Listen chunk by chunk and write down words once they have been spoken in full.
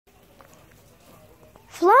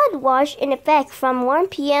flood watch in effect from 1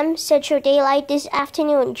 p.m. Central Daylight this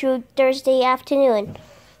afternoon through Thursday afternoon.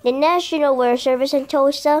 The National Weather Service in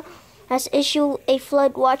Tulsa has issued a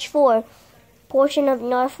flood watch for portion of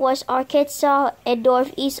northwest Arkansas and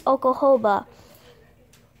northeast Oklahoma,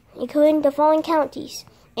 including the following counties: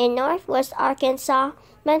 in northwest Arkansas,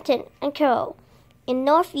 Benton and Carroll; in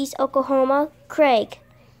northeast Oklahoma, Craig,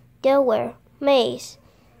 Delaware, Mays,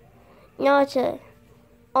 Nota,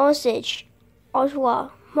 Osage,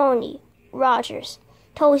 Ottawa, Money, Rogers,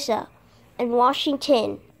 Tulsa, and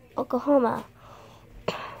Washington, Oklahoma.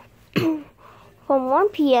 From 1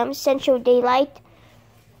 p.m. Central Daylight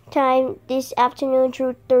Time this afternoon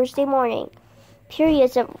through Thursday morning,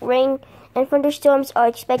 periods of rain and thunderstorms are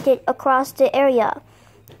expected across the area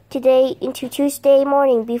today into Tuesday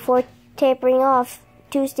morning before tapering off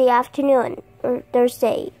Tuesday afternoon or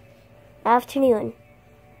Thursday afternoon.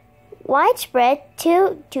 Widespread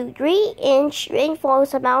 2 to 3 inch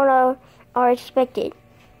rainfalls amount are expected,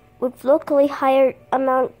 with locally higher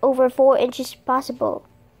amount over 4 inches possible.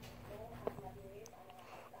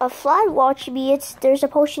 A flood watch means there's a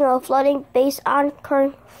potential of flooding based on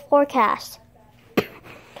current forecast.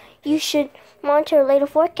 You should monitor later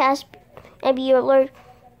forecasts and be alert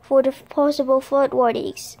for the possible flood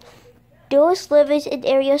warnings. Those living in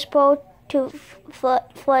areas prone to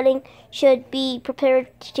flooding should be prepared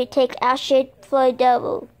to take action flood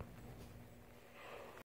level.